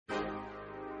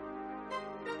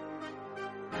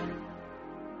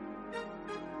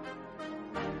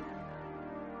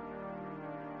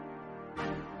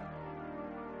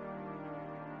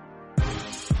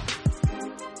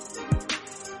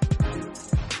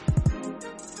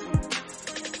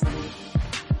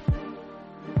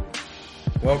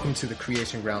Welcome to the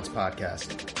Creation Grounds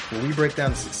podcast, where we break down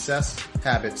the success,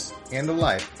 habits, and the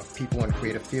life of people in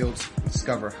creative fields, and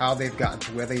discover how they've gotten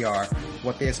to where they are,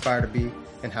 what they aspire to be,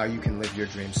 and how you can live your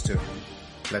dreams too.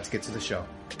 Let's get to the show.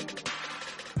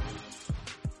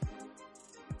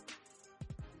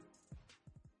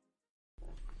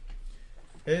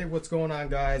 Hey, what's going on,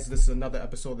 guys? This is another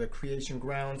episode of the Creation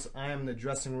Grounds. I am in the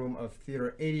dressing room of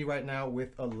Theater 80 right now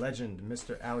with a legend,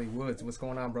 Mr. Ali Woods. What's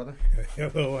going on, brother?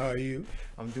 Hello, how are you?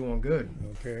 I'm doing good.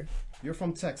 Okay. You're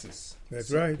from Texas.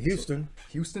 That's right, Houston.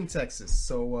 Houston, Texas.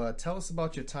 So tell us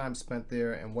about your time spent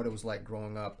there and what it was like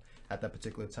growing up at that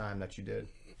particular time that you did.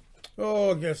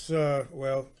 Oh, I guess,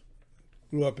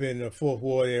 grew up in a Fourth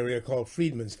Ward area called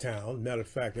Freedmanstown. Matter of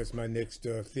fact, that's my next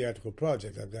theatrical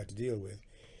project I've got to deal with.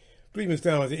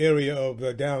 Freedmanstown is the area of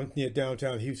near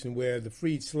downtown Houston where the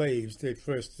freed slaves they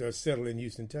first settled in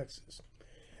Houston, Texas.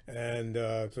 And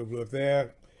so grew up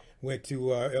there, went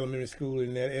to elementary school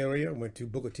in that area, went to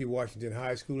Booker T. Washington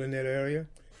High School in that area,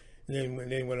 and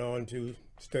then went on to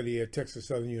study at Texas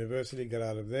Southern University, got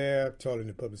out of there, taught in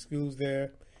the public schools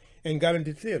there, and got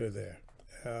into theater there,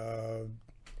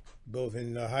 both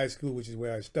in high school, which is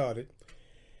where I started,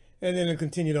 and then I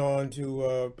continued on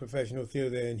to professional theater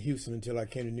there in Houston until I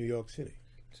came to New York City.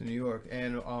 To New York.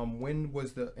 And when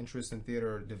was the interest in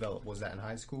theater developed? Was that in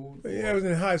high school? Yeah, I was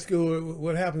in high school.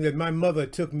 What happened is my mother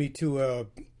took me to a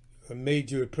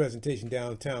major presentation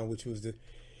downtown, which was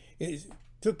it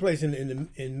took place in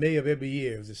May of every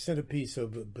year. It was a centerpiece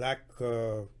of black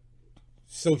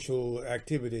social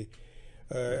activity.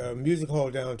 A music hall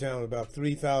downtown, about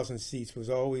 3,000 seats, was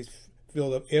always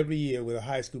filled up every year with a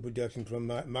high school production from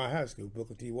my high school,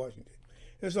 Booker T. Washington.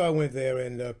 And so I went there,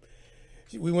 and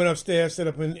we went upstairs, set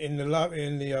up in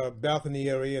the balcony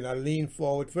area, and I leaned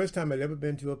forward. First time I'd ever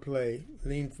been to a play.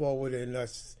 Leaned forward, and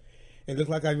it looked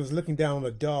like I was looking down on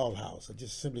a dollhouse. I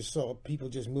just simply saw people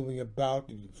just moving about,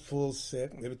 full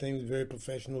set. Everything was very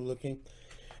professional looking.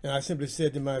 And I simply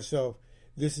said to myself,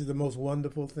 this is the most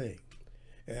wonderful thing.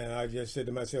 And I just said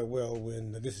to myself, well,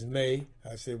 when this is May,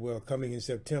 I said, well, coming in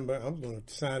September, I'm going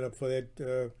to sign up for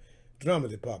that drama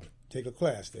department, take a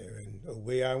class there. And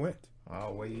away I went.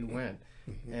 Away you went.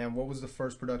 Mm-hmm. And what was the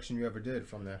first production you ever did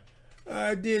from there?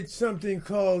 I did something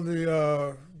called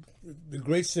the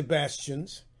Great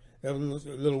Sebastians. That was a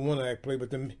little one-act play,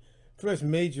 but the first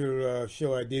major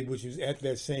show I did, which was at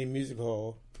that same music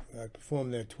hall, I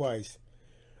performed there twice.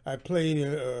 I played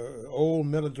an old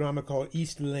melodrama called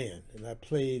East Lynne, and I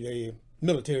played a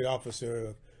military officer,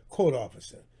 a court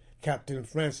officer, Captain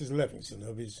Francis Livingston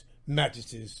of His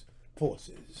Majesty's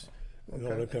forces, and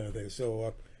all that kind of thing.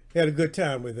 So I had a good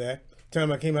time with that.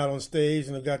 Time I came out on stage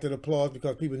and I got that applause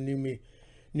because people knew me,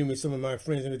 some of my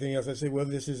friends and everything else. I said, well,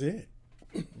 this is it.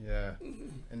 Yeah.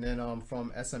 And then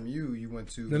from SMU, you went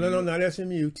to... No, not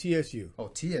SMU, TSU. Oh,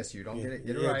 TSU. Don't get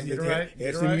it right.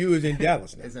 SMU is in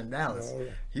Dallas now. It's in Dallas, right.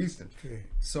 Houston. Yeah.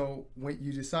 So when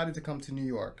you decided to come to New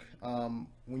York,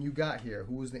 when you got here,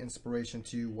 who was the inspiration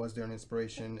to you? Was there an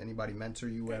inspiration? Anybody mentor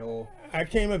you at all? I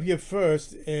came up here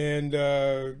first, and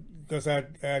because I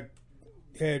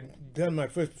had done my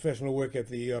first professional work at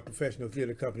the professional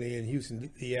theater company in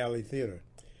Houston, the Alley Theater.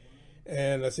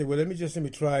 And I said, well, let me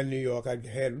try New York. I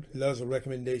had lots of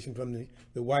recommendation from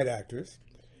the white actors.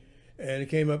 And it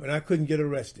came up, and I couldn't get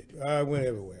arrested. I went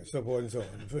everywhere, so forth and so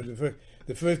on.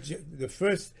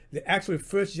 The actual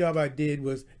first job I did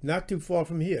was not too far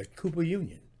from here, Cooper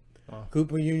Union. Oh.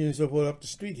 Cooper Union, so forth, up the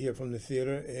street here from the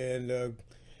theater, and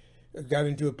got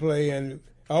into a play, and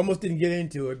I almost didn't get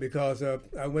into it because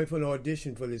I went for an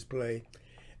audition for this play,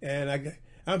 and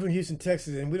I'm from Houston,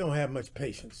 Texas, and we don't have much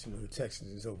patience, the Texans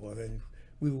and so forth. And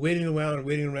we were waiting around,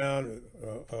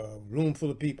 a room full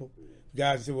of people.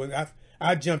 Guys said, well,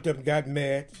 I jumped up and got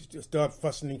mad, just started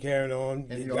fussing and carrying on.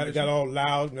 Got all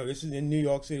loud. This is in New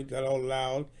York City, got all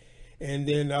loud. And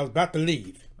then I was about to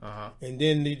leave. Uh-huh. And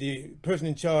then the person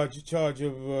in charge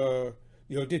of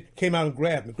came out and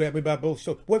grabbed me by both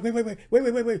shoulders.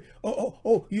 Wait.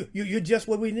 Oh, you're just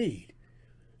what we need.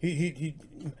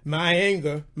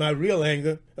 My real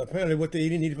anger, apparently what they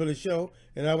needed for the show,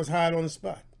 and I was hired on the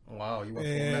spot. Wow, you went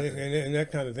and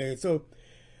that kind of thing. So,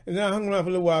 and I hung around for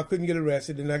a little while, couldn't get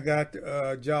arrested, and I got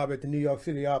a job at the New York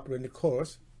City Opera in the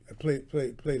chorus. I played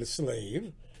a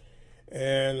slave,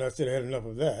 and I said I had enough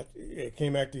of that. I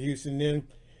came back to Houston, then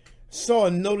saw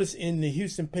a notice in the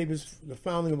Houston papers, the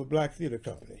founding of a black theater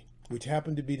company, which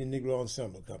happened to be the Negro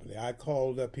Ensemble Company. I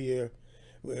called up here.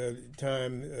 I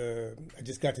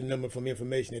just got the number from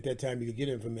information. At that time, you could get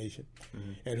information.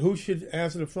 Mm-hmm. And who should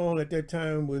answer the phone at that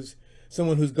time was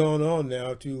someone who's gone on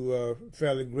now to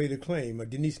fairly great acclaim,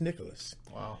 Denise Nicholas.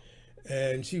 Wow.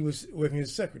 And she was working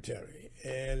as secretary.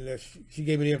 and she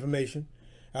gave me the information.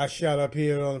 I shot up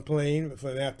here on a plane for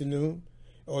an afternoon,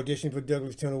 auditioned for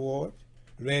Douglas Turner Award.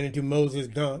 Ran into Moses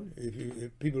Dunn,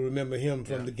 if people remember him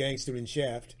from The Gangster in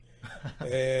Shaft.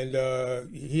 And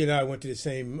he and I went to the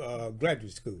same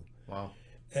graduate school. Wow.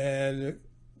 And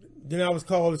then I was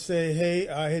called to say, hey,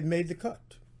 I had made the cut.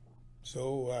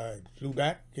 So I flew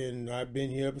back, and I've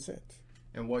been here ever since.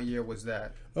 And what year was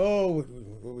that? Oh, what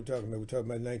we're talking about? We're talking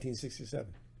about 1967.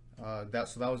 So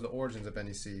that was the origins of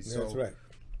NEC. So, that's right.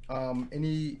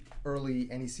 Any early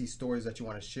NEC stories that you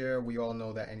want to share? We all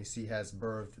know that NEC has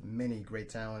birthed many great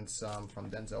talents, from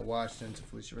Denzel Washington to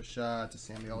Felicia Rashad to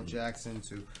Samuel L. Jackson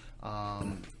to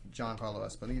Giancarlo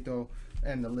Esposito,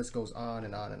 and the list goes on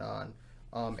and on and on.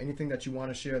 Anything that you want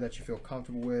to share that you feel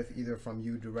comfortable with, either from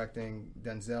you directing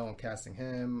Denzel and casting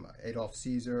him, Adolph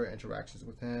Caesar, interactions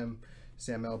with him,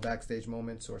 Sam L. backstage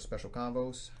moments, or special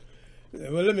convos?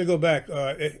 Well, let me go back.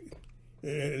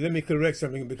 Let me correct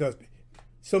something, because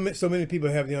so many people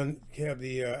have the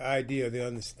idea, the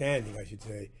understanding, I should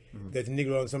say, that the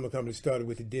Negro Ensemble Company started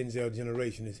with the Denzel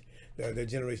generation, is the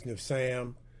generation of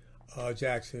Sam,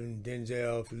 Jackson,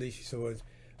 Denzel, Felicia, so on.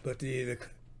 But the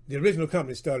original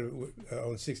company started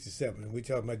on 67. And we're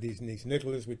talking about Denise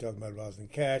Nicholas, we're talking about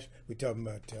Rosalind Cash, we're talking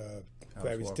about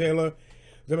Clarice Taylor.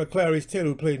 We're talking about Clarice Taylor,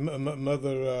 who played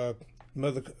Mother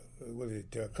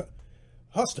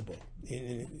Hustable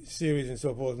in series and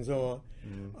so forth and so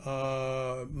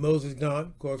on. Moses Dunn,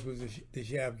 of course, was the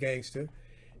Shaft gangster,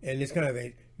 and this kind of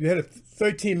thing. You had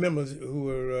 13 members who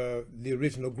were the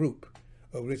original group,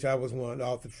 of which I was one: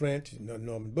 Arthur French,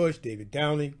 Norman Bush, David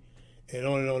Downey, and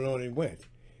on and on and on it went.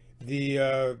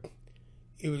 It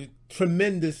was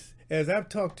tremendous. As I've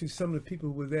talked to some of the people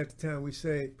who were there at the time, we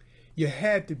say you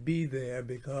had to be there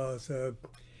because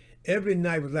every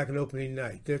night was like an opening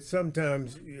night. There's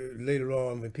sometimes later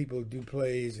on when people do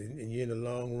plays and you're in a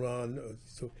long run,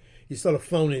 so you sort of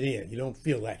phone it in. You don't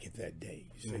feel like it that day.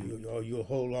 You say you'll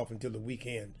hold off until the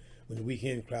weekend when the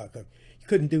weekend crowd comes. You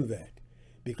couldn't do that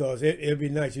because every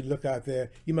night you look out there,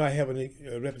 you might have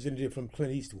a representative from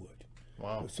Clint Eastwood,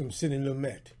 from Sidney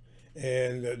Lumet,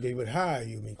 and they would hire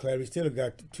you. I mean, Clarice Taylor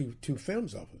got two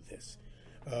films off of this.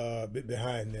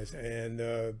 Behind this, and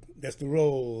that's the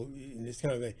role in this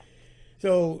kind of thing.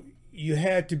 So you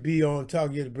had to be on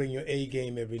top. You had to bring your A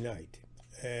game every night.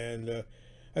 And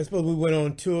I suppose we went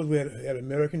on tours. We had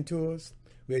American tours,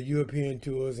 we had European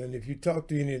tours, and if you talk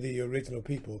to any of the original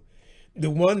people, the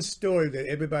one story that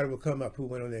everybody would come up who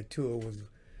went on that tour was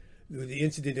the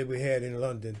incident that we had in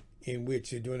London, in which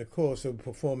during the course of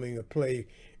performing a play,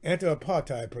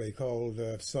 anti-apartheid play called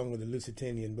Song of the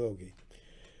Lusitanian Bogey,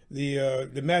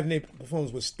 the matinee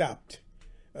performance was stopped.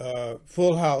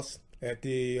 Full house at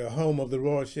the home of the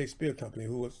Royal Shakespeare Company,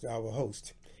 who was our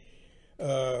host.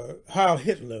 Heil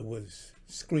Hitler was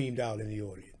screamed out in the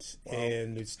audience,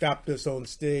 and it stopped us on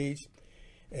stage.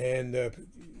 And I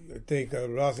think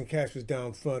Rosalind Cash was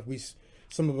down front.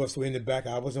 Some of us were in the back.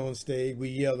 I was on stage. We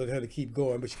yelled at her to keep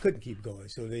going, but she couldn't keep going.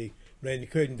 So they ran the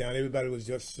curtain down. Everybody was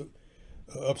just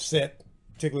upset,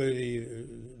 particularly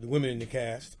the women in the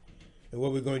cast. And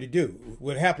what we're going to do.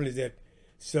 What happened is that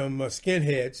some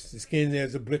skinheads, the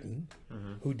skinheads of Britain,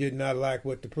 who did not like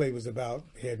what the play was about,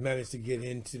 had managed to get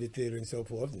into the theater and so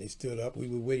forth, and they stood up. We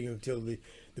were waiting until the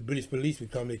British police would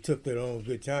come. They took their own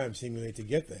good time, seemingly, to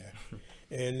get there.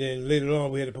 And then later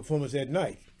on, we had a performance that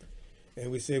night.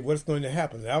 And we said, what's going to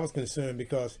happen? And I was concerned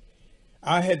because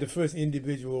I had the first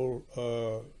individual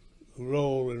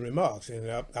role in remarks,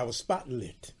 and I was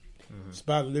spotlit.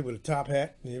 Spotlit with a top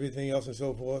hat and everything else and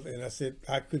so forth. And I said,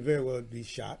 I could very well be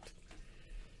shot.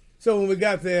 So when we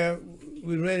got there,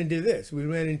 we ran into this. We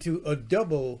ran into a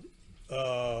double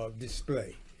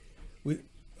display.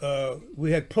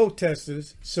 We had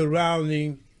protesters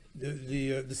surrounding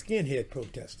the skinhead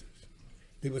protesters.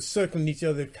 They were circling each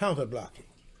other, counter-blocking.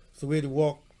 So we had to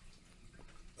walk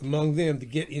among them to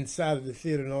get inside of the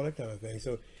theater and all that kind of thing.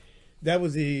 So that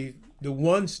was the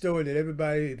one story that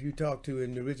everybody, if you talk to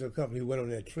in the original company who went on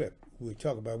that trip, we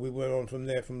talk about. We went on from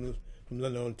there, from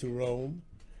London on to Rome.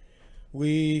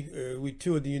 We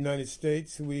toured the United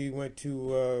States. We went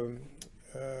to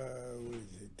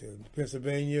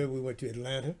Pennsylvania. We went to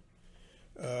Atlanta,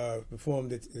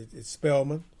 performed at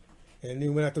Spelman, and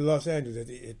then went out to Los Angeles.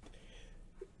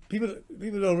 People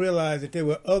don't realize that there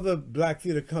were other black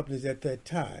theater companies at that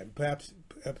time, perhaps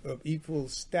of equal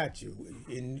stature.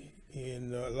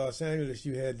 In Los Angeles,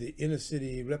 you had the Inner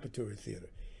City Repertory Theater.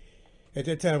 At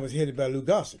that time, it was headed by Lou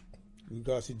Gossett. Lou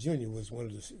Gossett Jr. was one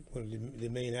of the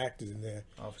main actors in there.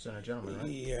 Officer and a Gentleman, right?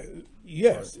 Yeah,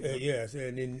 yes.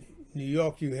 And in New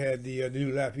York, you had the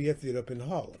New Lafayette Theater up in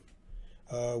Harlem.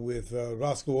 with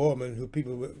Roscoe Orman, who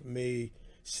people may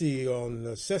see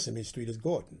on Sesame Street as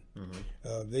Gordon.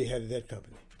 They had that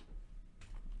company.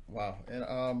 Wow.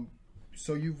 And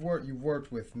so you've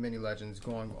worked with many legends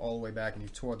going all the way back, and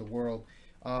you've toured the world.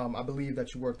 I believe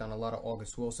that you worked on a lot of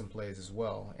August Wilson plays as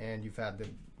well, and you've had the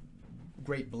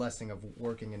great blessing of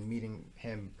working and meeting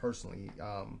him personally.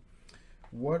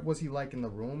 What was he like in the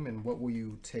room, and what will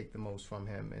you take the most from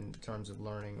him in terms of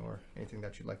learning or anything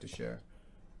that you'd like to share?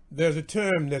 There's a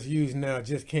term that's used now,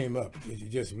 just came up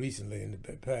just recently in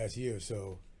the past year or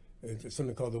so. It's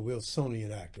something called the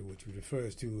Wilsonian actor, which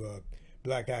refers to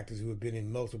black actors who have been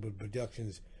in multiple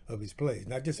productions of his plays.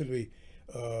 Not just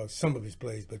some of his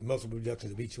plays, but multiple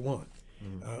productions of each one.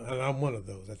 And I'm one of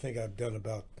those. I think I've done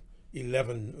about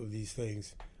 11 of these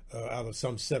things out of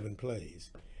some 7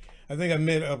 plays. I think I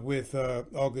met up with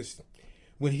August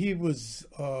when he was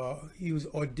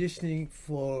auditioning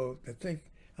for, I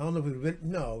don't know if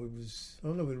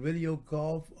it was Radio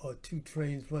Golf or 2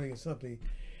 Trains Running or something.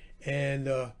 And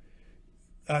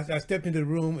I stepped into the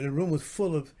room, and the room was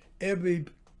full of every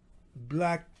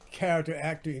black character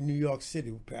actor in New York City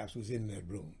who perhaps was in that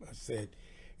room. I said,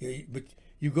 but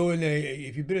you go in there,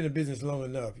 if you've been in the business long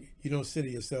enough, you don't say to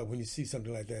yourself, when you see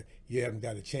something like that, you haven't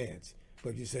got a chance.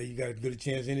 But you say you got as good a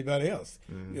chance as anybody else,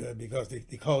 because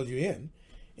they called you in.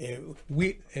 And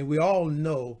we all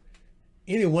know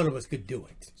any one of us could do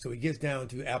it. So it gets down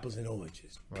to apples and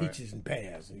oranges, peaches and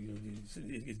pears.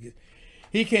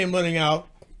 He came running out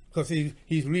because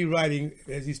he's rewriting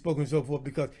as he's spoken and so forth,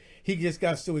 because he just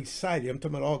got so excited. I'm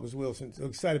talking about August Wilson, so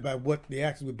excited by what the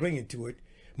actors were bringing to it,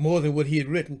 more than what he had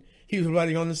written. He was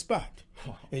writing on the spot,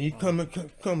 and he'd come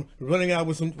running out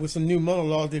with some new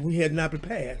monologue that we had not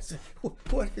prepared. I said,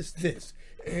 what is this?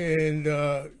 And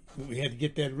we had to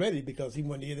get that ready because he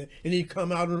wanted to hear that, and he'd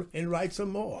come out and write some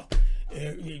more,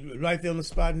 right there on the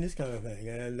spot and this kind of thing.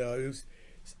 And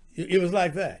it was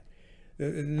like that. The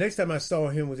next time I saw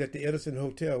him was at the Edison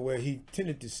Hotel, where he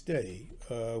tended to stay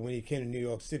when he came to New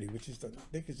York City, which is, I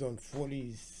think it's on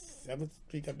 47th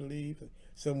Street, I believe,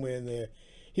 somewhere in there.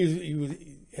 He was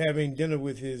having dinner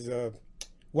with his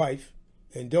wife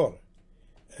and daughter,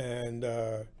 and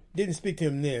didn't speak to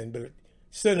him then, but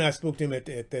certainly I spoke to him at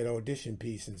that audition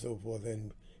piece and so forth,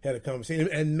 and had a conversation,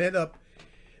 and met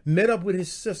up with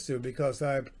his sister, because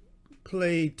I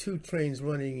played 2 Trains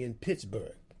Running in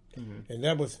Pittsburgh. And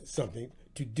that was something,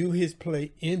 to do his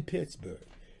play in Pittsburgh,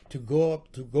 to go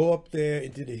up there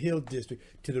into the Hill District,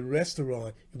 to the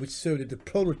restaurant, which served as the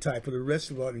prototype for the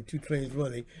restaurant in 2 Trains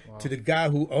Running, to the guy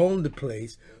who owned the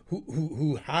place,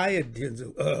 who hired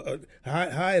Denzel,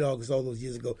 hired August all those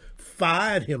years ago,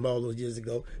 fired him all those years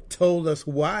ago, told us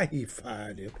why he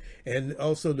fired him, and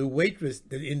also the waitress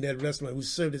in that restaurant who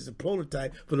served as a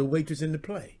prototype for the waitress in the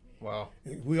play. Wow.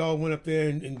 We all went up there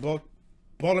and bought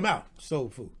him out, soul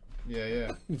food.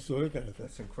 Yeah. So that kind of thing.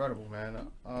 That's incredible, man.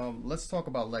 Let's talk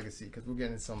about legacy, because we're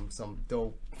getting some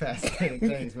dope, fascinating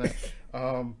things,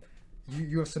 man.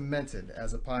 You're cemented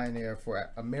as a pioneer for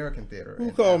American theater.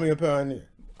 Who called me a pioneer?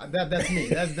 That's me.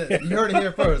 You heard it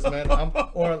here first, man.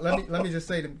 Or let me just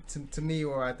say to me,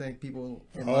 or I think people.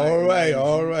 All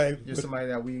right. You're somebody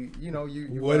that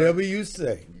you whatever you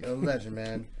say. You're a legend,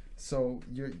 man. So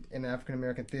you're in African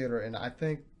American theater, and I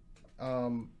think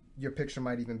your picture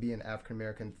might even be in African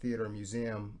American Theater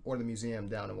Museum, or the museum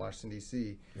down in Washington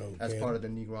D.C. as part of the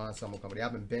Negro Ensemble Company. I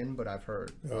haven't been, but I've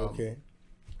heard. Okay.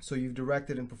 So you've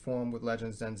directed and performed with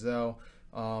legends Denzel,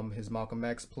 his Malcolm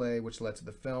X play, which led to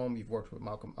the film. You've worked with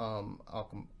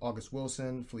August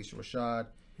Wilson, Felicia Rashad,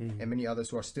 and many others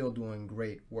who are still doing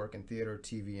great work in theater,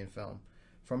 TV, and film.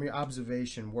 From your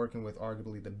observation, working with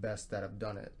arguably the best that have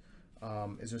done it,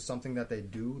 is there something that they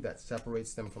do that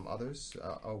separates them from others,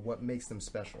 or what makes them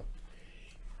special?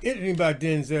 Interesting about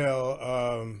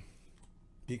Denzel,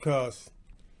 because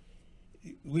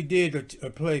we did a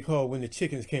play called When the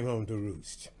Chickens Came Home to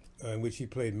Roost, in which he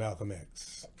played Malcolm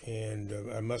X. And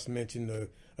I must mention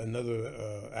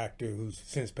another actor who's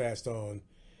since passed on,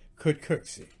 Kurt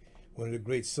Kirksey, one of the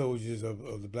great soldiers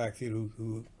of the Black Theater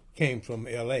who came from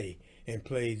L.A. and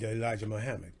played Elijah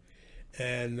Muhammad.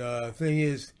 And the thing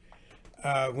is,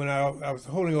 when I was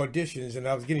holding auditions, and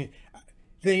I was getting,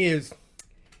 thing is,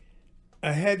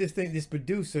 I had this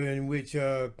producer in which,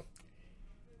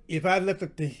 if I left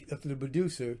up to the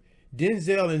producer,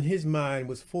 Denzel in his mind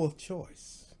was 4th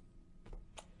choice.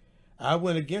 I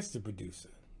went against the producer,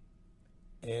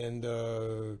 and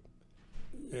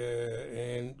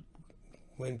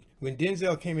when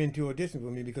Denzel came in to audition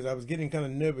for me, because I was getting kind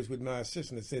of nervous with my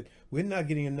assistant, I said, we're not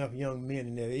getting enough young men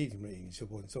in that age range, and so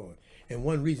forth and so on. And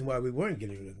one reason why we weren't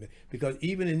getting enough men, because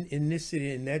even in this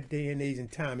city, in that day and age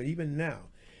and time, and even now,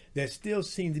 there still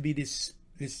seems to be this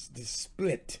this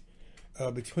split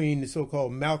between the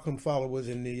so-called Malcolm followers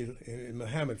and the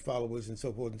Muhammad followers and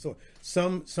so forth and so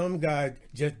on. Some guy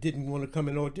just didn't want to come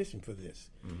and audition for this.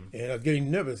 And I was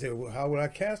getting nervous. I said, well, how would I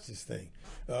cast this thing?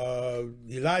 The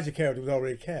Elijah character was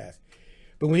already cast.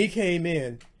 But when he came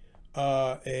in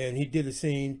and he did the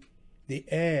scene, the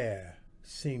air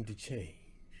seemed to change.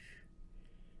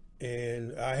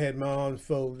 And I had my arms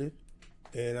folded,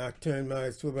 and I turned my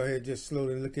head just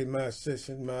slowly and looked at my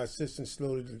assistant. My assistant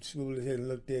slowly swooped his head and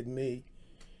looked at me.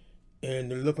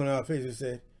 And the look on our faces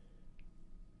said,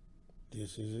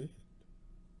 this is it.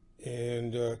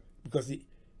 And because the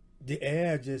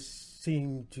air just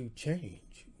seemed to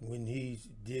change when he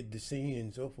did the scene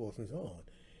and so forth and so on.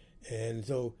 And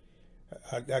so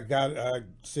I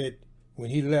said,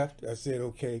 when he left, I said,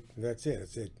 okay, that's it. I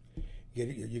said,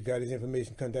 you got his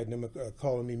information, contact number,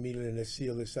 call him immediately, and let's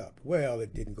seal this up. Well,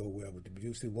 it didn't go well with the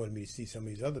producer. He wanted me to see some of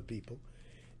these other people.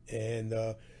 And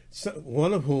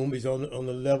one of whom is on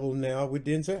the level now with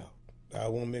Denzel. I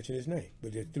won't mention his name,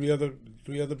 but there's three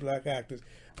other black actors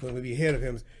going to be ahead of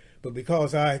him. But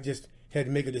because I just had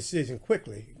to make a decision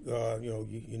quickly,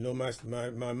 you know my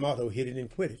motto: hit it and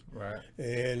quit it, right?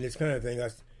 And this kind of thing.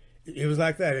 It was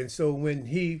like that. And so when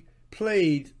he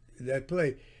played that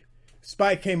play,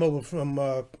 Spike came over from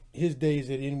his days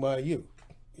at NYU.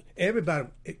 Everybody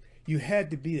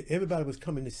was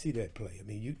coming to see that play. I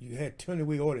mean, you had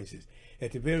turn-away audiences.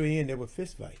 At the very end, there were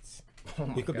fistfights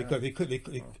because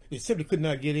they simply could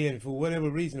not get in for whatever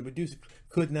reason. The producer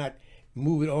could not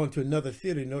move it on to another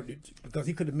theater, because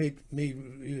he could have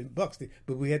made bucks,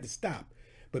 but we had to stop.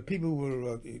 But people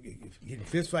were getting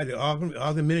fistfights,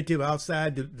 argumentative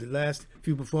outside the last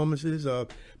few performances.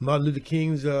 Martin Luther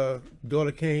King's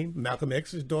daughter came. Malcolm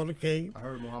X's daughter came. I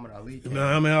heard Muhammad Ali came.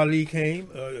 Muhammad Ali came.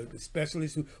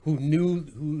 Specialists who knew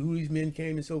who these men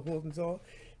came and so forth and so on.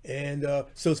 And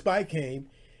so Spike came,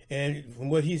 and from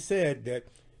what he said, that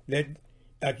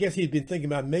I guess he'd been thinking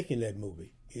about making that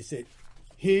movie. He said,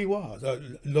 here he was,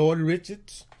 Lord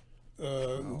Richards.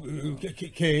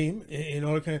 Came and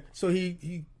all that kind of, so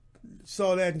he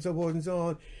saw that and so forth and so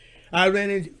on. I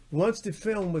ran into, once the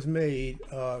film was made,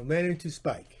 ran into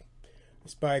Spike.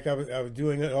 I was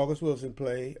doing an August Wilson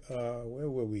play. Where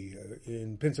were we?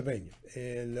 In Pennsylvania,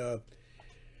 and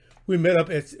we met up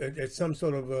at some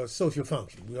sort of social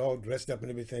function. We all dressed up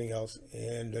and everything else,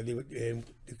 and the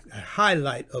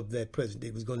highlight of that present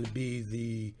day was going to be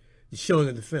the showing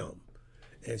of the film.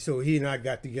 And so he and I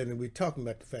got together, and we were talking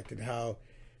about the fact that how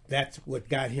that's what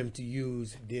got him to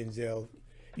use Denzel.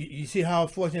 You see how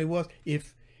fortunate it was?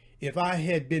 If I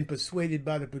had been persuaded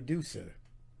by the producer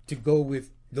to go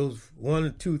with those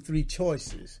 1, 2, 3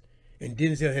 choices, and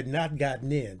Denzel had not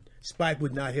gotten in, Spike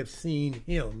would not have seen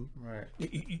him. Right.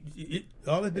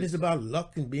 All of it is about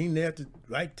luck and being there at the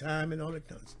right time and all that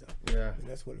kind of stuff. Yeah. And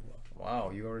that's what it was.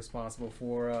 Wow, you are responsible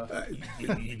for.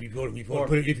 If you want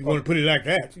to put it like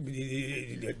that,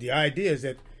 the idea is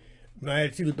that my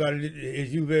attitude about it,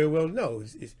 as you very well know,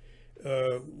 is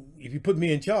if you put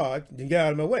me in charge, then get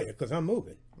out of my way because I'm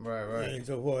moving. Right. And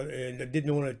so forth. And I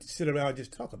didn't want to sit around and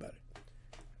just talk about it.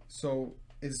 So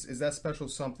is that special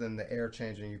something, the air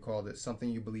changing you called it, something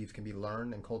you believe can be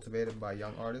learned and cultivated by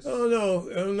young artists? Oh no,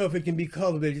 I don't know if it can be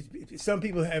cultivated. Some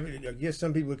people have it. I guess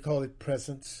some people would call it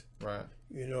presence. Right.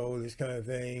 This kind of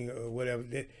thing or whatever.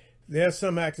 There are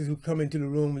some actors who come into the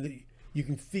room and you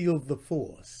can feel the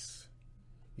force.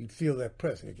 You feel that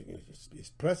presence. It's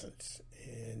presence,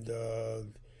 and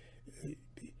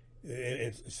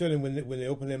certainly when they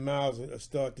open their mouths and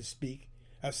start to speak,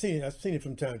 I've seen it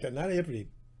from time to time. Not every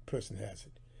person has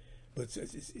it, but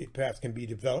it perhaps can be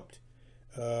developed.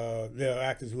 There are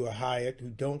actors who are hired who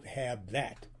don't have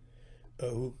that,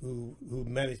 who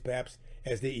manage perhaps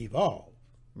as they evolve.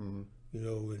 Mm-hmm.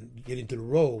 And get into the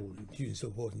role and juice and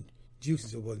so forth and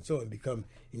so on, and become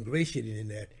ingratiated in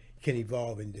that, can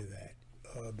evolve into that.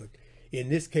 But in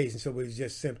this case, and so it's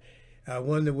just simple. I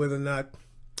wonder whether or not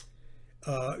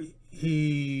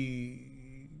he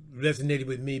resonated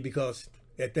with me because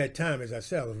at that time, as I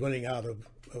said, I was running out of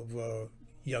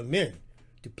young men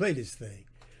to play this thing.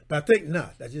 But I think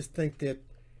not. I just think that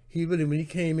he really, when he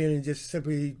came in and just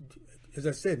simply, as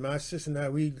I said, my sister and I,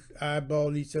 we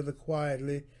eyeballed each other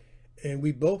quietly. And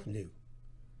we both knew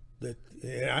that,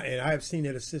 and I have seen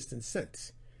that assistant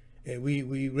since, and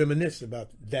we reminisce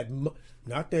about that,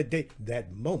 not that day,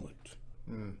 that moment.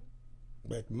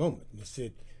 That moment. I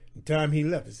said, the time he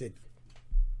left, I said,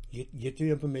 get your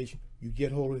information. You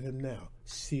get hold of him now.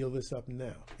 Seal this up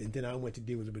now. And then I went to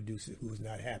deal with the producer who was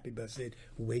not happy, but I said,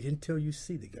 wait until you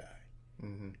see the guy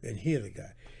and hear the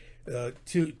guy.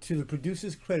 To the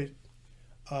producer's credit,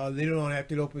 later on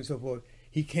after it opened and so forth,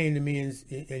 he came to me and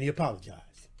he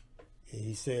apologized. And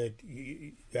he said,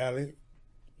 "Allie,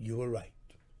 you were right.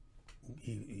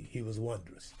 He was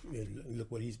wondrous. And look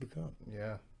what he's become."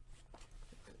 Yeah.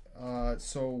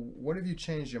 So what have you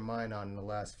changed your mind on in the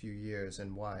last few years,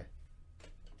 and why?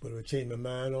 What have I changed my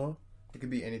mind on? It could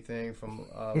be anything from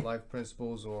life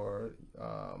principles or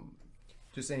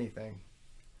just anything.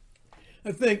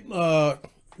 I think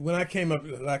when I came up,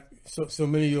 like so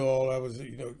many of you all, I was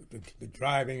the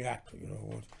driving actor.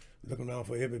 Looking around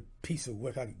for every piece of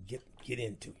work I could get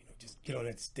into. Just get on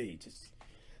that stage,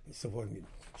 and so forth, and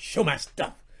show my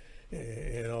stuff,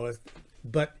 and all that.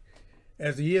 But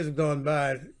as the years have gone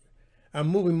by, I'm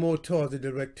moving more towards the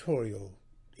directorial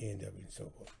end of it and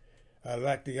so forth.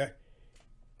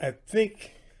 I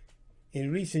think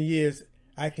in recent years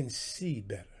I can see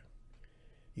better.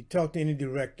 You talk to any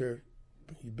director,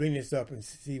 you bring this up and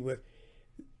see what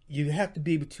you have to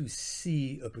be able to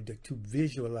see to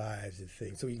visualize the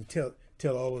thing, so you can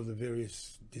tell all of the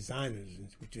various designers and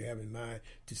what you have in mind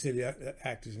to say the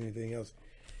actors and anything else.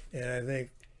 And I think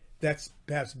that's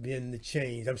perhaps been the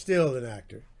change. I'm still an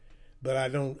actor, but I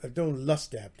don't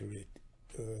lust after it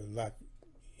like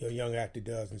a young actor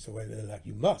does, and so like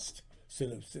you must.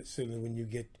 Certainly when you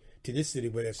get to this city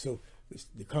where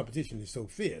the competition is so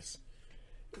fierce.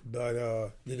 But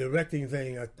the directing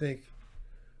thing, I think,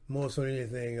 more so than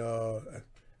anything,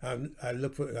 I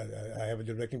look for. I have a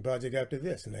directing project after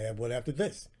this, and I have one after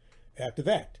this, after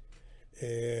that,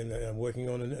 and I'm working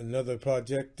on another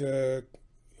project, a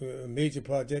major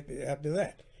project after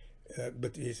that.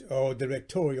 But it's all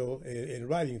directorial and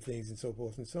writing things and so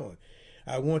forth and so on.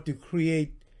 I want to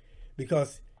create,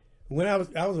 because when I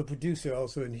was a producer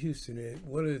also in Houston, and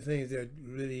one of the things that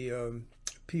really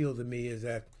appealed to me is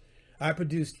that I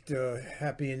produced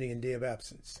Happy Ending and Day of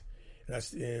Absence.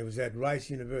 And it was at Rice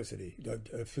University.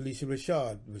 Felicia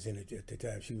Rashad was in it at the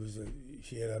time.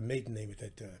 She had a maiden name at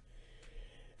that time.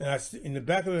 And in the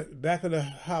back of the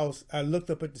house, I looked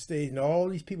up at the stage, and all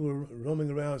these people were roaming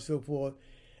around and so forth.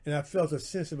 And I felt a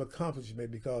sense of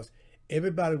accomplishment because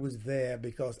everybody was there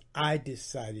because I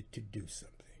decided to do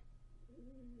something.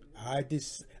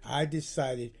 I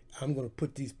decided I'm going to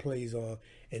put these plays on,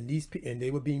 and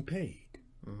they were being paid.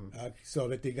 Mm-hmm. I saw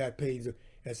that they got paid.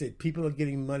 I said, people are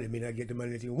getting money. I mean, I get the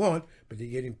money that you want, but they're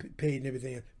getting paid and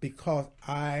everything because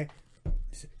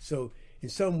So in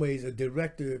some ways, a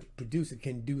director, producer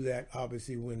can do that,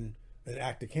 obviously, when an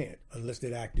actor can't, unless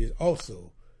that actor is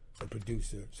also a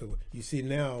producer. So you see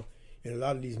now in a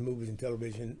lot of these movies and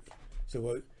television,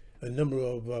 so a number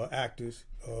of actors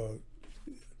are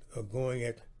going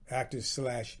at actors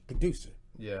 / producer.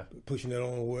 Yeah. Pushing their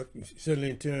own work,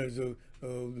 certainly in terms of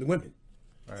the women.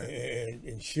 Right.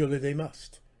 And surely they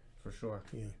must. For sure.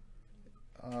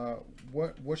 Yeah.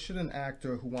 What should an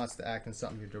actor who wants to act in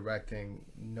something you're directing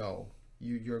know?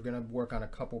 You're going to work on a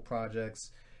couple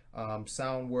projects.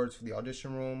 Sound words for the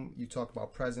audition room. You talk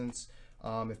about presence.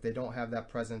 If they don't have that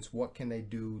presence, what can they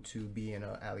do to be in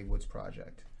an Allie Woods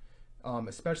project?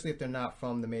 Especially if they're not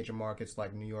from the major markets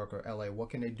like New York or LA, what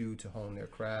can they do to hone their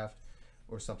craft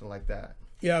or something like that?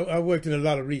 Yeah, I worked in a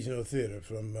lot of regional theater,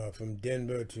 from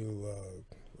Denver to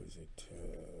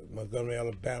Montgomery,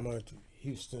 Alabama, to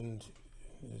Houston,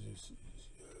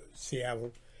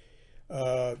 Seattle. There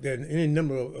are any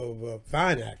number of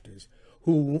fine actors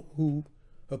who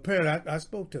apparently I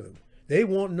spoke to them. They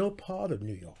want no part of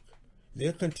New York.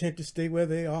 They're content to stay where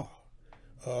they are.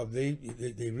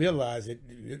 They realize that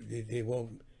they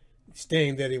won't,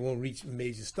 staying there, they won't reach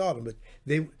major stardom, but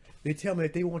they tell me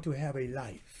that they want to have a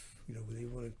life. They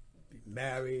want to be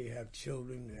married, have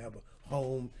children, have a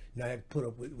home, not have to put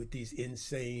up with these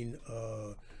insane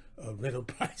rental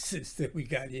prices that we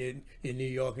got in New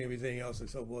York and everything else and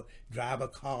so forth. Drive a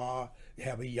car,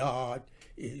 have a yard,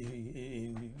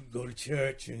 and go to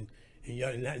church, and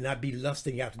not be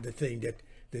lusting after the thing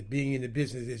that being in the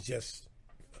business is just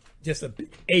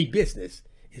a business.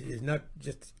 It is not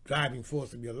just the driving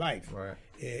force of your life, right?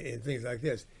 And things like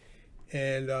this.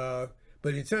 And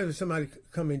but in terms of somebody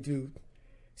coming to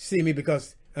see me,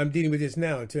 because I'm dealing with this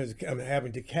now in terms of I'm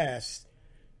having to cast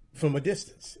from a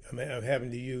distance. I'm having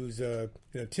to use an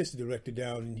artistic director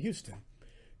down in Houston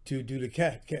to do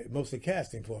the most of the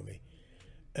casting for me.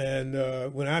 And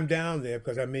when I'm down there,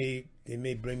 because they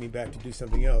may bring me back to do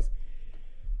something else,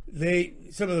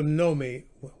 some of them know me.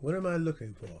 What am I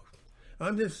looking for?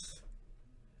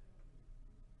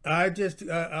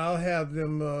 I'll have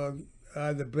them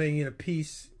either bring in a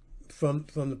piece from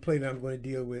the play that I'm going to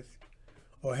deal with,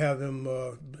 or have them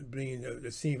bring in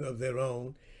a scene of their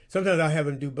own. Sometimes I'll have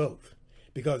them do both,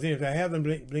 because then if I have them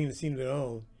bring the scene of their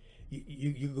own,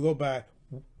 you go by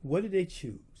what did they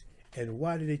choose and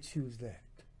why did they choose that.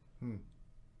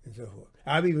 and so forth.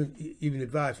 I've even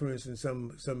advised, for instance,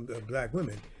 some black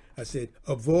women. I said,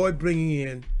 avoid bringing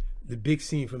in the big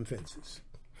scene from Fences.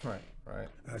 Right.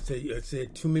 I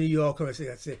said, too many of y'all come. I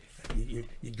said, you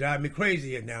drive me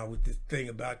crazy here now with this thing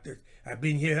about this. I've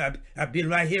been here. I've been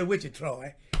right here with you,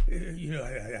 Troy.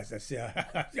 As I said,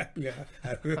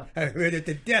 I heard it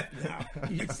to death now.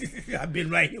 I've been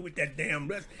right here with that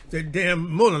damn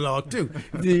monologue too.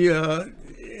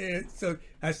 So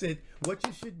I said, what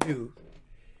you should do,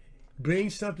 bring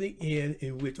something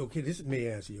in which, okay, this may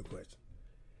answer your question,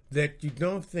 that you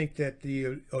don't think that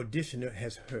the auditioner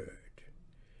has heard.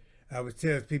 I would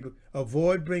tell people,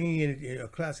 avoid bringing in a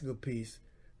classical piece.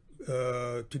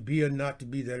 To be or not to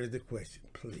be, that is the question,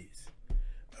 please.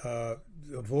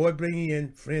 Avoid bringing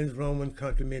in Friends, Roman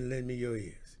countrymen, lend me your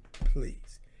ears,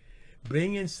 please.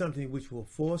 Bring in something which will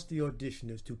force the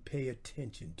auditioners to pay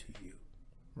attention to you.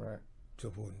 Right. So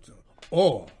forth and so on.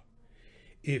 Or,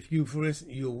 if you, for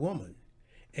instance, you're a woman,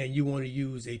 and you want to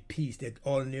use a piece that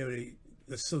ordinarily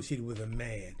associated with a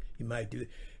man, you might do it.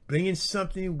 Bring in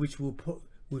something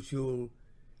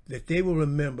that they will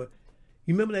remember.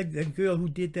 You remember that girl who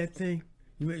did that thing?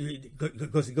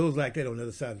 Because it goes like that on the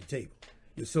other side of the table.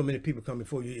 There's so many people coming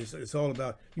for you. It's all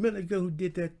about. You remember that girl who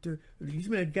did that? You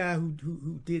remember that guy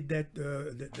who did that?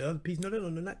 The other piece? No,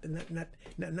 not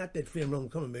that Friend Roman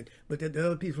Cumberman, but the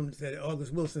other piece from that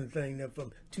August Wilson thing that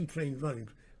from Two Trains Running.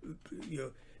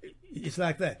 It's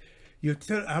like that.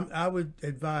 I would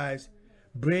advise,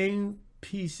 bring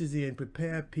pieces in,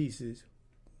 prepare pieces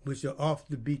which are off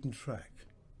the beaten track,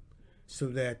 so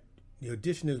that the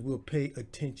auditioners will pay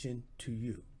attention to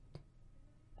you,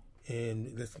 and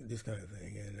this kind of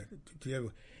thing,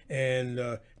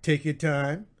 and take your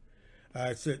time.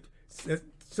 I said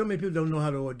so many people don't know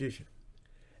how to audition,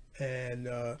 and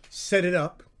set it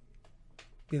up.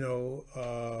 They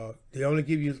only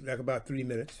give you like about 3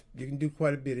 minutes. You can do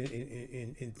quite a bit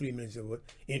in 3 minutes of what.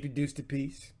 Introduce the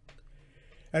piece.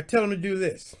 I tell them to do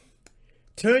this.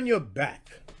 Turn your back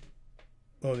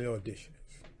on the auditioners.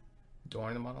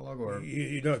 During the monologue, or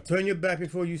turn your back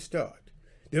before you start.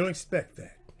 They don't expect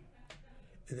that.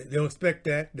 They don't expect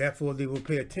that. Therefore, they will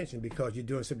pay attention because you're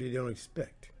doing something they don't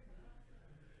expect.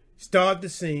 Start the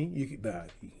scene. You can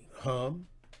hum,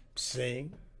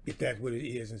 sing, if that's what it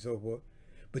is, and so forth.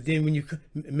 But then when you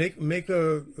make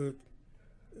a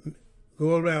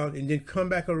go around and then come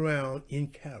back around in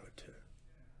character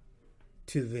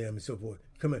to them and so forth.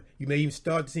 Come on. You may even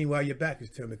start the scene while your back is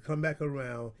turned, but come back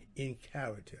around in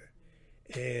character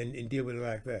and deal with it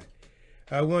like that.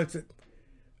 I want to.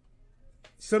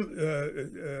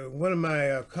 One of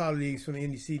my colleagues from the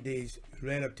NDC days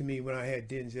ran up to me when I had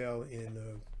Denzel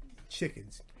in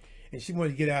Chickens, and she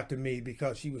wanted to get after me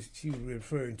because she was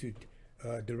referring to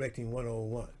directing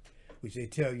 101, which they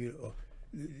tell you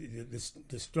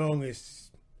the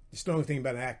strongest thing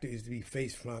about an actor is to be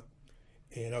face front,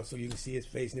 and also you can see his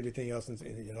face and everything else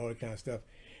and all that kind of stuff.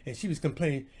 And she was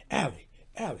complaining, Allie,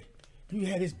 you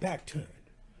had his back turned,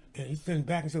 and he turned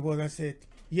back and said, well, I said,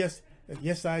 yes,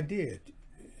 I did.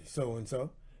 So and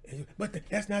so, but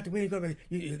that's not the way it's going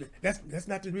to. That's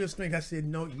not the real strength. I said,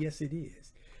 no, yes, it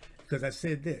is, because I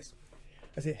said this.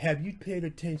 I said, have you paid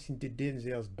attention to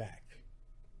Denzel's back?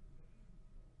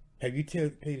 Have you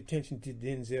paid attention to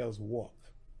Denzel's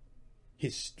walk,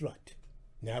 his strut?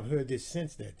 Now I've heard this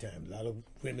since that time. A lot of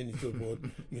women and so forth,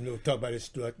 talk about his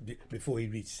strut before he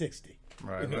reached 60.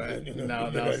 Right. Now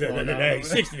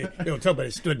 60, they don't talk about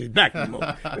his strut in his back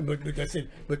anymore. But I said,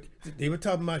 but they were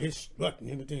talking about his strut and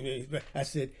everything. I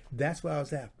said, that's what I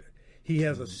was after. He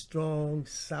has a strong,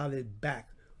 solid back,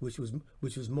 which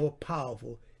was more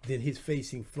powerful than his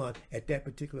facing front at that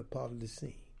particular part of the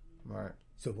scene. Right.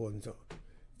 So forth and so on.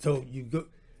 So you go.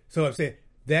 So I'm saying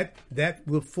that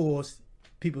will force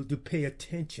people to pay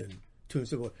attention to him,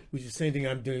 so forth, which is the same thing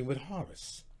I'm doing with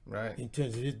Horace. Right. In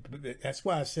terms of that's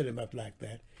why I set him up like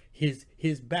that. His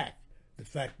back, the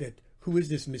fact that who is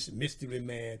this mystery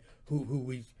man?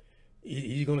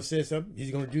 He's going to say something? He's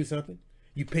going to do something?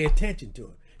 You pay attention to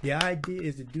him. The idea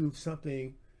is to do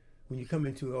something when you come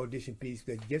into an audition piece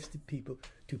that gets the people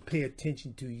to pay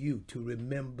attention to you, to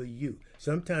remember you.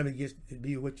 Sometimes it gets to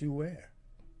be what you wear.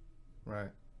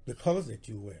 Right. The colors that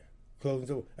you wear.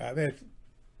 Clothes. I've had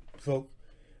folk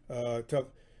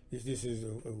talk. This is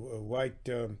a white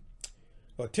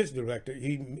artistic director.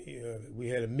 We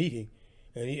had a meeting,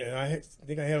 and I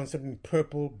think I had on something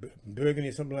purple, burgundy,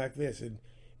 or something like this, and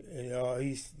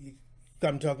he's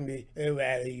come talking to me. Oh,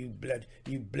 well, you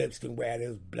blokes can wear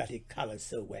those bloody colors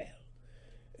so well,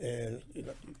 and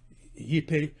he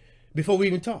paid before we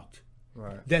even talked.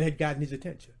 Right. That had gotten his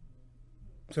attention.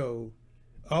 So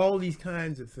all these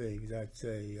kinds of things, I'd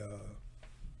say,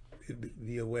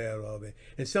 be aware of it.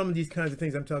 And some of these kinds of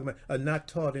things I'm talking about are not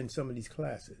taught in some of these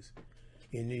classes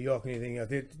in New York and anything else.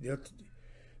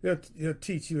 They'll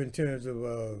teach you in terms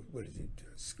of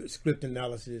script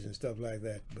analysis and stuff like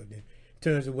that. But in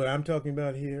terms of what I'm talking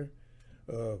about here,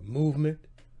 movement,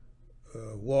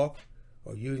 walk,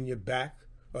 or using your back,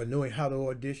 or knowing how to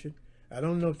audition, I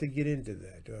don't know if they get into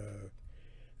that.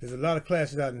 There's a lot of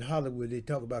classes out in Hollywood, they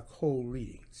talk about cold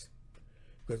readings,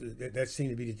 because that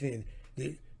seems to be the thing.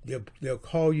 They'll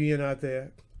call you in out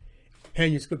there,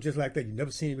 hand you a script just like that, you've never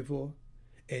seen it before,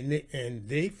 and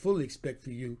they fully expect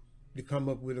for you to come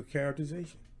up with a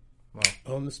characterization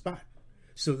on the spot.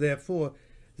 So therefore,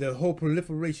 the whole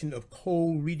proliferation of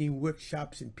cold reading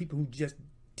workshops and people who just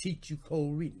teach you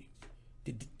cold reading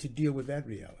to deal with that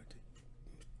reality.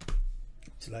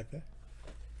 It's like that.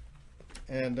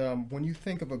 And when you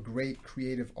think of a great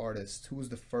creative artist, who is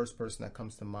the first person that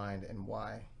comes to mind and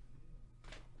why?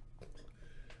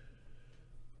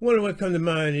 One of what comes to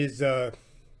mind is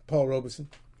Paul Robeson.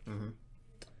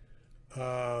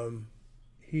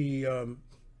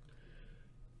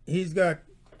 He's got.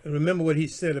 Remember what he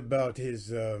said about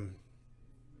his.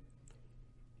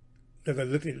 Because I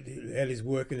looked at his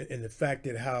work and the fact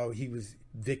that how he was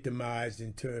victimized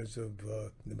in terms of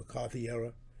the McCarthy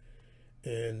era,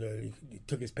 and he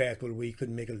took his passport away. He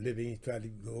couldn't make a living. He tried to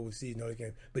go overseas and all that kind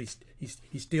of, but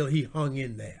he hung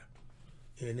in there,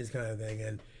 and this kind of thing.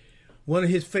 And one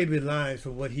of his favorite lines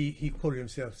from what he quoted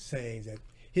himself saying that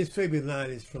his favorite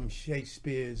line is from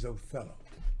Shakespeare's Othello.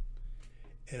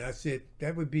 And I said,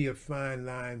 that would be a fine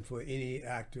line for any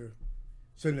actor,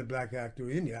 certainly a black actor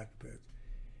or any actor.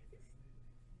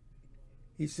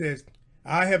 He says,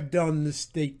 I have done the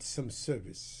state some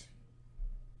service,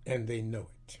 and they know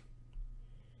it.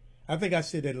 I think I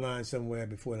said that line somewhere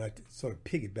before, and I sort of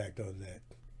piggybacked on that.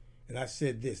 And I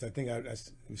said this, I think it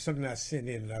was something I sent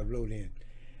in and I wrote in.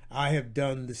 I have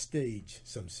done the stage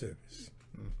some service,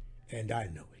 and I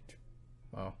know it.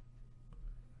 Wow.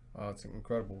 It's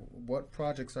incredible. What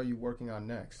projects are you working on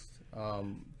next?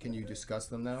 Can you discuss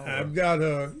them now? I've got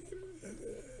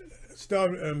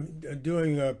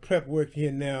doing prep work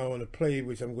here now on a play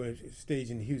which I'm going to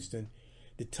stage in Houston,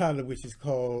 the title of which is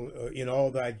called In All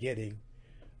Thy Getting,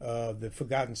 The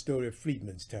Forgotten Story of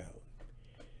Freedmanstown.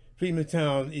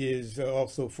 Freedmanstown is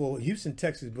also full. Houston,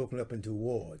 Texas is broken up into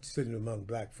wards, sitting among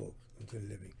black folks into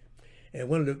living. And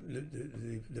one of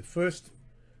the first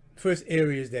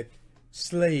areas that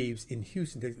slaves in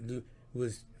Houston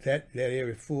was that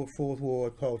area, fourth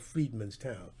ward, called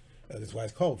Freedmanstown. That's why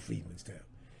it's called Freedmanstown.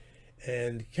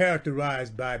 And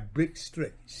characterized by brick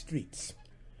streets.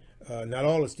 Not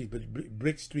all the streets, but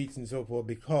brick streets and so forth,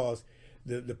 because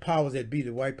the powers that be,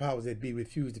 the white powers that be,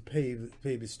 refused to pave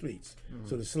the streets. Mm-hmm.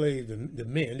 So the slaves, the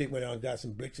men, they went out and got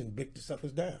some bricks and bricked the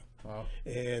suckers down. Wow.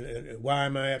 And why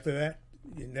am I after that?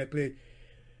 In that place,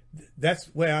 that's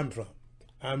where I'm from.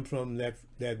 I'm from that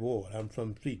ward. I'm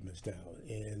from Freedmanstown,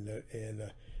 and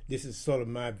this is sort of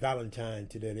my Valentine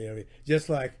to that area. Just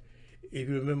like, if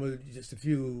you remember, just a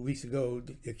few weeks ago,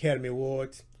 the Academy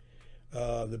Awards,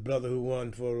 the brother who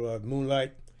won for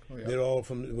Moonlight, they're all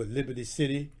from Liberty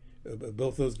City.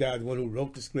 Both those guys, the one who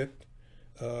wrote the script,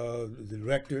 the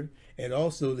director, and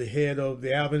also the head of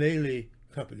the Alvin Ailey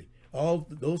Company. All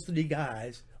those three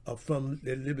guys are from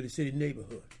the Liberty City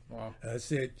neighborhood. Wow. I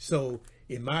said, so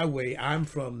in my way, I'm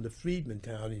from the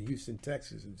Freedmantown in Houston,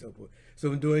 Texas, and so forth.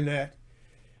 So I'm doing that,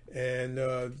 and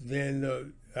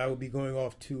then I will be going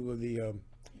off to the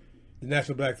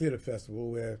National Black Theater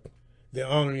Festival, where they're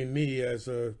honoring me as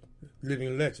a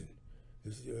living legend.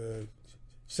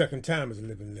 Second time as a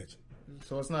living legend.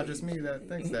 So it's not just me that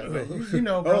thinks that. You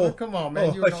know, brother. Come on,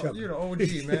 man. You're the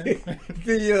OG, man.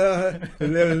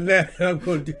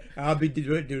 I'll be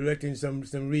directing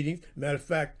some readings. Matter of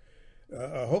fact,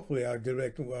 hopefully I'll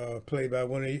direct a play by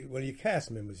one of your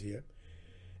cast members here.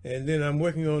 And then I'm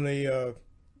working on a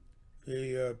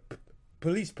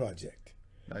police project.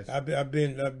 Nice. I've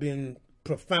been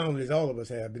profoundly, as all of us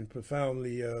have, been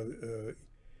profoundly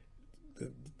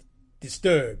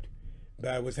disturbed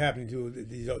by what's happening to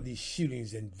these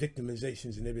shootings and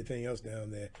victimizations and everything else down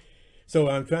there. So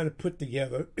I'm trying to put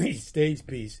together a stage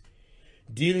piece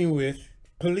dealing with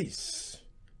police,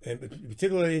 and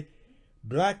particularly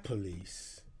black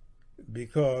police,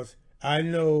 because I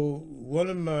know one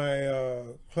of my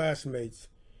classmates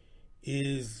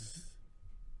he's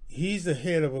the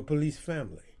head of a police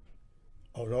family,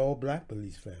 an all-black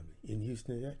police family in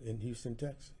Houston,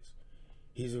 Texas.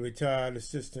 He's a retired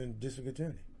assistant district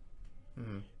attorney.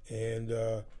 Mm-hmm. And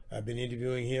I've been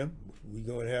interviewing him. We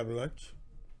go and have lunch,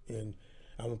 and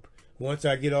once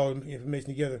I get all the information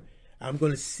together, I'm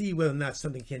going to see whether or not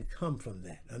something can come from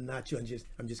that. I'm not sure.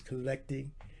 I'm just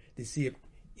collecting to see if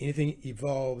anything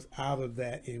evolves out of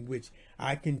that in which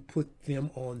I can put them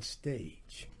on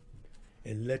stage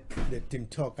and let them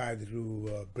talk either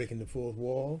through breaking the fourth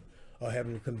wall or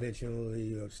having a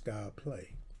conventionally style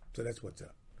play. So that's what's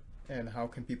up. And how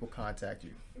can people contact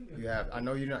you? I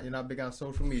know you're not big on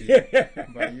social media,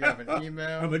 but you have an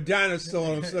email. I'm a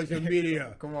dinosaur on social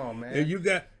media. Come on, man. And you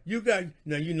got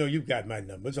now. You've got my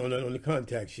numbers on the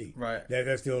contact sheet. Right.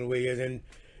 That's the only way it is. And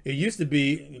it used to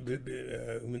be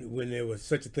when there was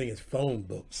such a thing as phone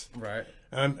books. Right.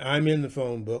 I'm in the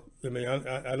phone book. I mean,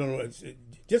 I don't know. It's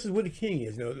just as Woody King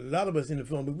is. A lot of us in the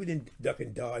phone book, we didn't duck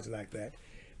and dodge like that.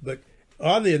 But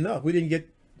oddly enough, we didn't get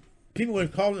people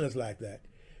weren't calling us like that.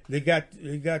 They got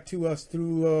to us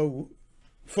through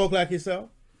folk like yourself,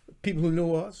 people who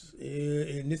know us,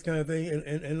 and this kind of thing,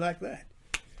 and like that.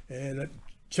 And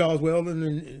Charles Weldon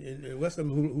and West of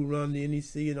them who run the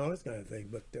NEC and all this kind of thing.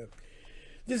 But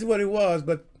this is what it was.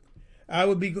 But I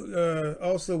would be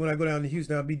also, when I go down to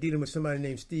Houston, I'll be dealing with somebody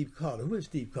named Steve Carter. Who is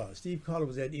Steve Carter? Steve Carter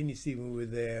was at NEC when we were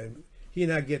there. And he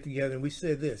and I get together, and we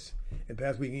said this, and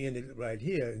perhaps we can end it right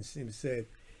here. And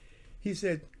he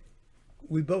said,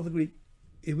 we both agreed,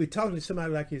 if we're talking to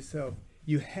somebody like yourself,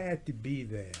 you had to be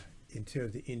there in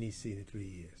terms of NEC in the 3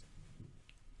 years.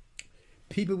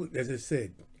 People, as I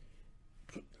said,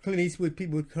 Clint Eastwood,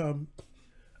 people would come.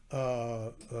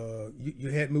 You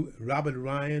had Robert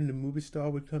Ryan, the movie star,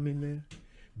 would come in there.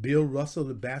 Bill Russell,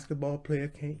 the basketball player,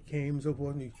 came and so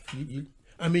forth. And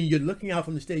you're looking out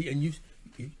from the stage, and you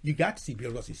got to see Bill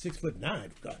Russell. He's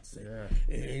 6'9", for God's sake.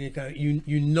 Yeah. And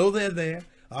you know they're there.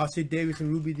 R.C. Davis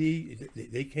and Ruby Dee,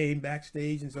 they came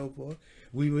backstage and so forth.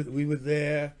 We were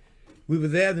there. We were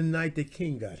there the night that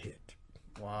King got hit.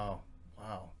 Wow.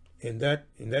 And that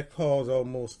caused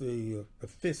almost a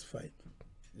fist fight.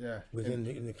 Yeah. Within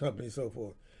the company and so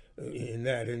forth. In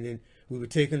that, and then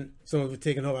some of us were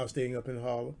taken home. I was staying up in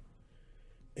Harlem,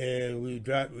 and we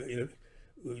drive.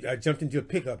 I jumped into a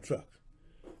pickup truck,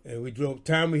 and we drove.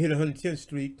 Time we hit 110th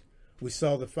Street, we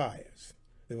saw the fires.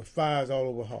 There were fires all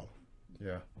over Harlem.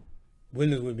 Yeah.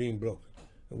 Windows were being broken.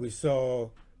 And we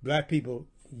saw black people,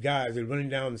 guys, that were running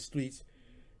down the streets,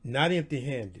 not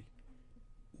empty-handed.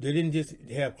 They didn't just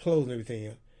have clothes and everything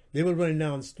else. They were running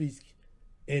down the streets,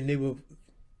 and they were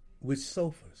with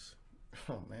sofas.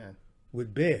 Oh, man.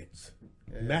 With beds,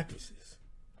 mattresses.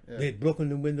 Yeah. They had broken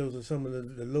the windows of some of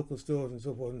the local stores and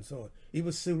so forth and so on. It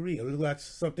was surreal. It looked like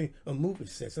something, a movie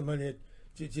set. Somebody had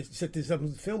just set this up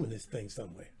and filming this thing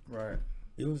somewhere. Right.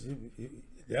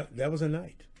 That was a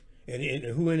night. And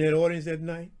who in that audience that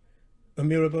night?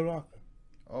 Amiri Baraka.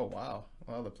 Oh, wow.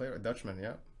 Well, the player, Dutchman,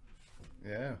 yep.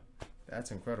 Yeah.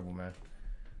 That's incredible, man.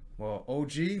 Well,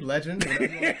 OG, legend,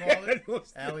 whatever you want to call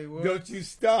it. Allie Woods. Don't you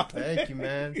stop. Thank you,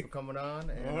 man, for coming on.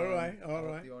 And, all right. I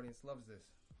hope the audience loves this.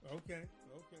 Okay.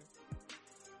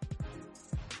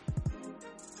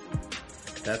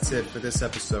 That's it for this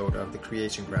episode of The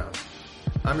Creation Grounds.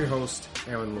 I'm your host,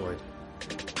 Aaron Lloyd.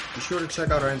 Be sure to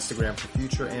check out our Instagram for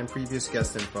future and previous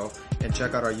guest info, and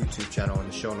check out our YouTube channel in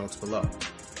the show notes below.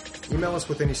 Email us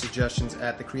with any suggestions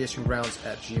at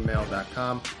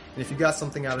thecreationgrounds@gmail.com. And if you got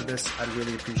something out of this, I'd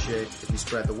really appreciate if you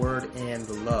spread the word and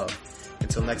the love.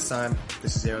 Until next time,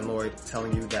 this is Aaron Lloyd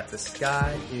telling you that the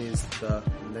sky is the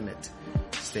limit.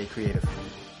 Stay creative.